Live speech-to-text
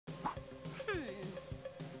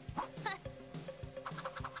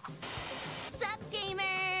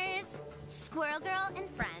Squirrel Girl and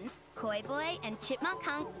friends, Koi Boy and Chipmunk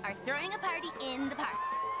Hunk are throwing a party in the park.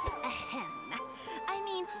 Ahem. I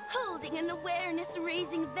mean, holding an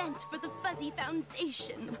awareness-raising event for the Fuzzy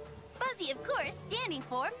Foundation. Fuzzy, of course, standing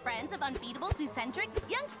for Friends of Unbeatable Zoocentric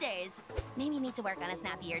Youngsters. Maybe you need to work on a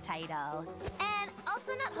snappier title. And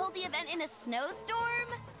also not hold the event in a snowstorm?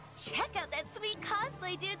 Check out that sweet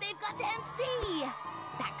cosplay dude they've got to MC!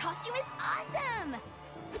 That costume is awesome!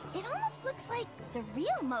 It almost looks like the real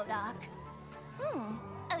M.O.D.O.K.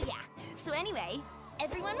 Oh yeah, so anyway,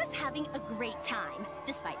 everyone was having a great time,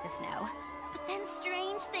 despite the snow. But then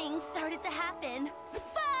strange things started to happen.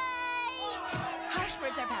 Fight! Harsh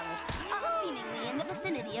words are bellowed, all seemingly in the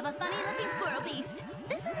vicinity of a funny-looking squirrel beast.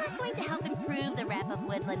 This is not going to help improve the rep of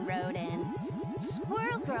woodland rodents.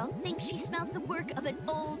 Squirrel Girl thinks she smells the work of an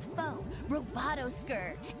old foe,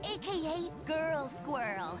 Roboto-Skur, aka Girl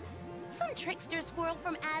Squirrel. Some trickster squirrel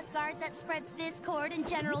from Asgard that spreads discord and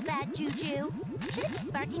general bad juju. Should it be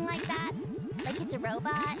sparking like that? Like it's a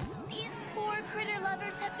robot? These poor critter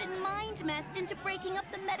lovers have been mind-messed into breaking up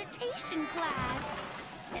the meditation class.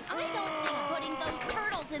 And I don't think putting those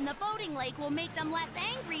turtles in the boating lake will make them less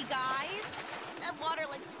angry, guys. The water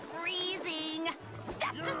looks freezing.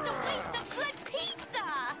 That's just a waste of good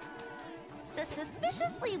pizza! The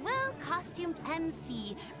suspiciously well-costumed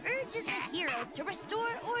MC urges the heroes to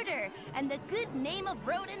restore order and the good name of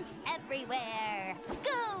rodents everywhere.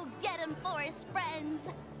 Go get 'em, forest friends!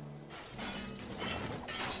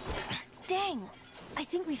 Dang! I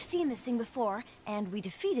think we've seen this thing before, and we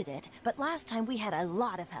defeated it, but last time we had a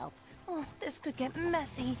lot of help. Oh, this could get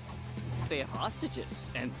messy. They have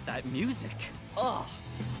hostages, and that music. Oh!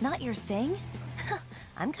 Not your thing?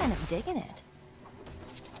 I'm kind of digging it.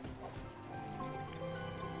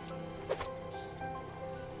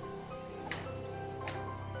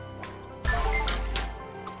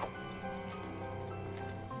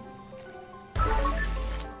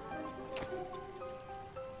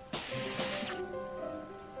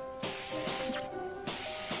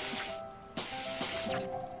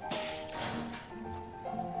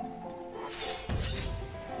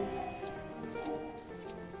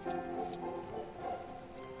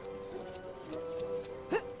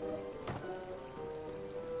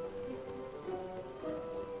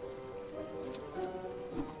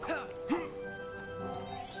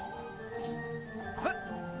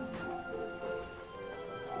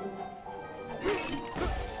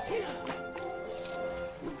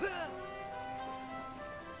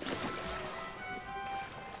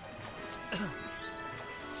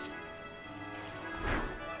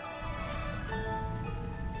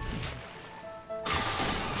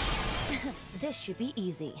 This should be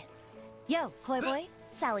easy. Yo, Koi Boy,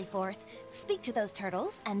 sally forth. Speak to those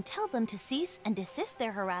turtles and tell them to cease and desist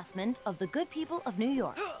their harassment of the good people of New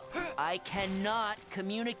York. I cannot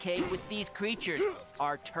communicate with these creatures.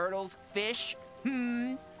 Are turtles fish?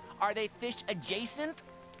 Are they fish adjacent?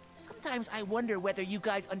 Sometimes I wonder whether you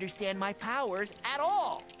guys understand my powers at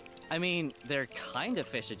all. I mean, they're kind of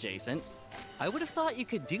fish adjacent. I would have thought you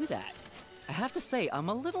could do that. I have to say, I'm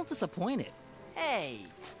a little disappointed. Hey,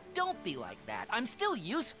 don't be like that. I'm still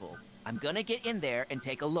useful. I'm gonna get in there and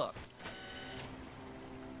take a look.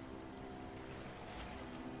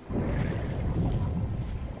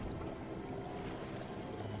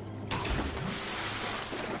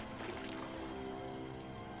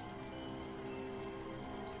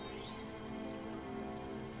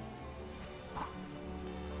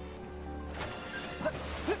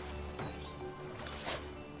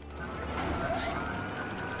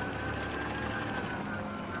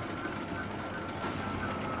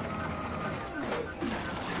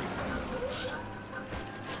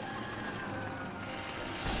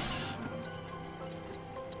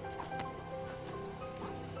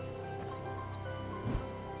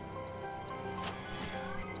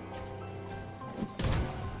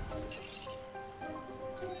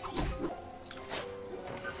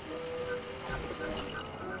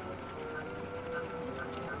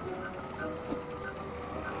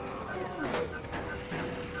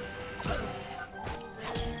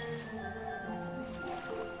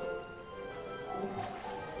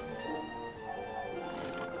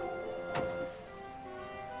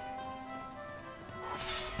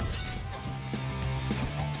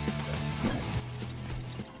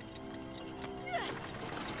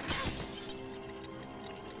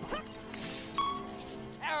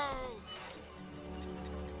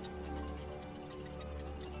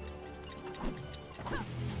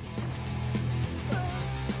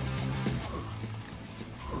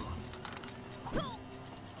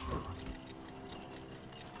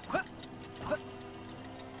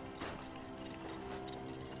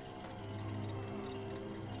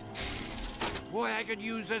 Boy, I could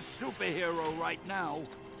use a superhero right now.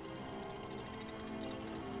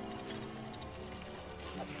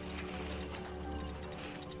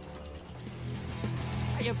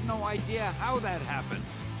 I have no idea how that happened.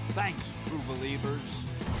 Thanks, true believers.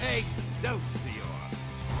 Excelsior!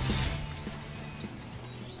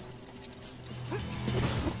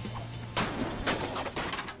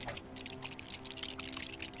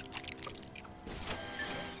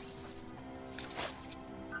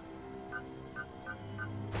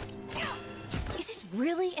 Is this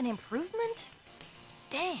really an improvement?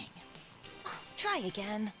 Dang. Try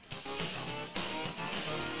again.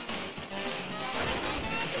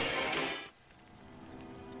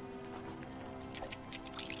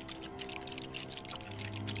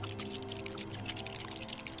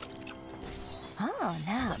 Oh,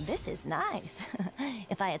 now this is nice.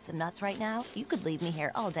 If I had some nuts right now, you could leave me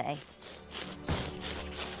here all day.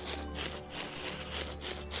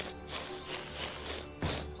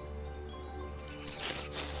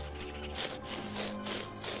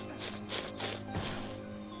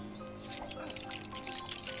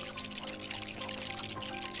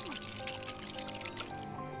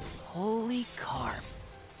 Holy carp.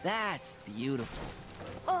 That's beautiful.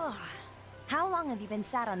 Ugh. How long have you been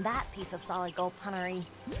sat on that piece of solid gold punnery?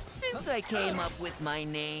 Since I came up with my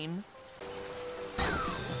name.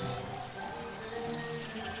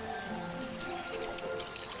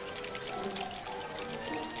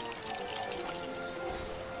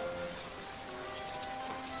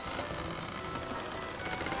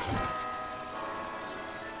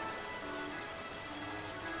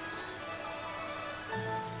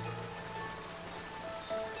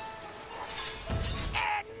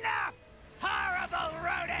 Enough! Horrible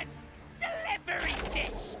rodents! Slippery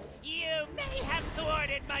fish! You may have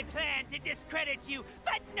thwarted my plan to discredit you,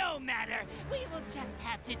 but no matter. We will just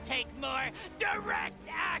have to take more direct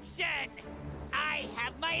action! I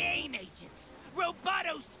have my AIM agents,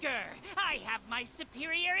 M.O.D.O.K. I have my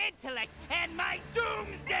superior intellect and my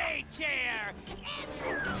doomsday chair!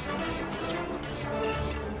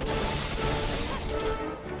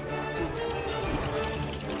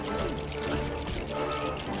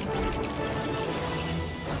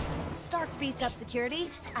 Stark beefed up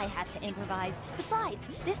security. I had to improvise. Besides,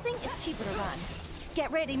 this thing is cheaper to run.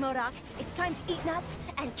 Get ready, M.O.D.O.K. It's time to eat nuts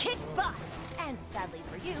and kick butts. And sadly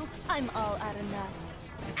for you, I'm all out of nuts.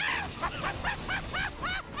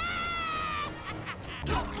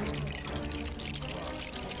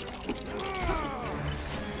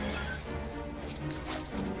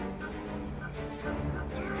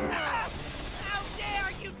 How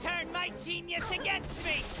dare you turn my genius against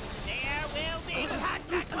me! There will be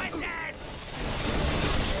consequences!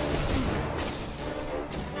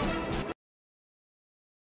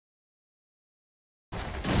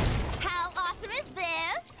 How awesome is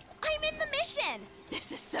this? I'm in the mission!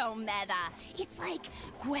 This is so meta. It's like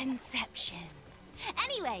Gwenception.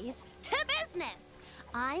 Anyways, to business!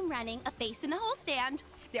 I'm running a face-in-the-hole stand.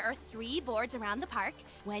 There are 3 boards around the park.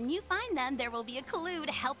 When you find them, there will be a clue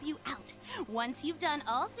to help you out. Once you've done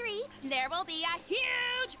all 3, there will be a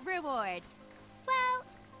huge reward. Well,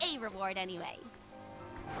 a reward anyway.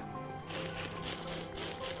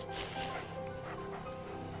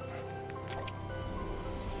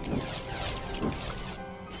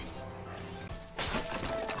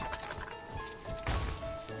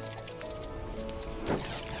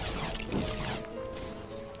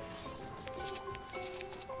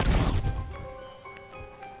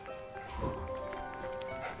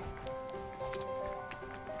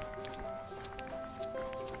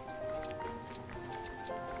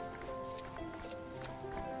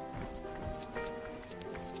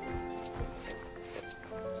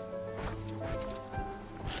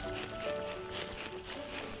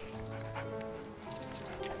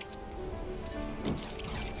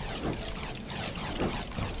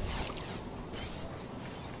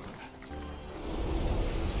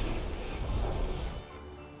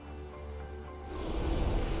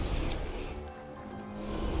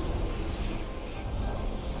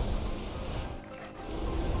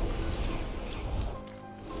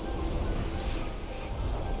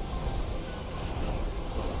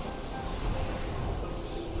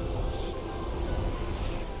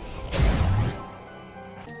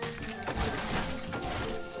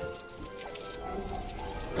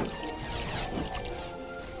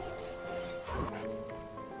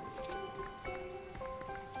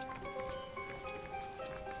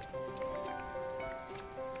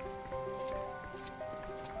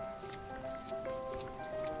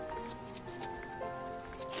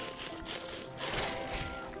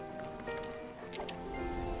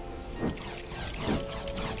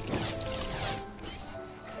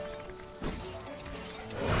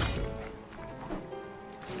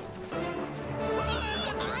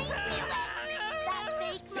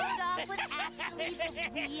 really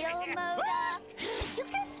the real M.O.D.O.K? You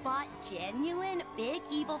can spot genuine, big,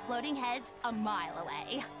 evil floating heads a mile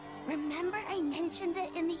away. Remember I mentioned it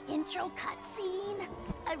in the intro cutscene?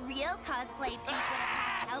 A real cosplay piece would have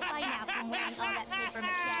passed out by now from wearing all that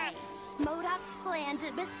papier-mâché. M.O.D.O.K's plan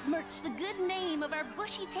to besmirch the good name of our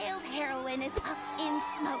bushy-tailed heroine is up in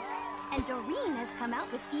smoke. And Doreen has come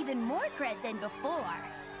out with even more cred than before.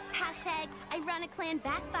 Hashtag, Ironic Plan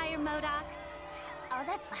Backfire M.O.D.O.K. All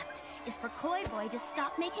that's left is for Koi Boy to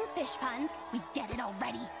stop making fish puns, we get it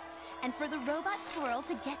already. And for the robot Squirrel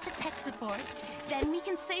to get to tech support, then we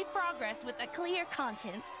can save progress with a clear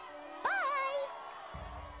conscience.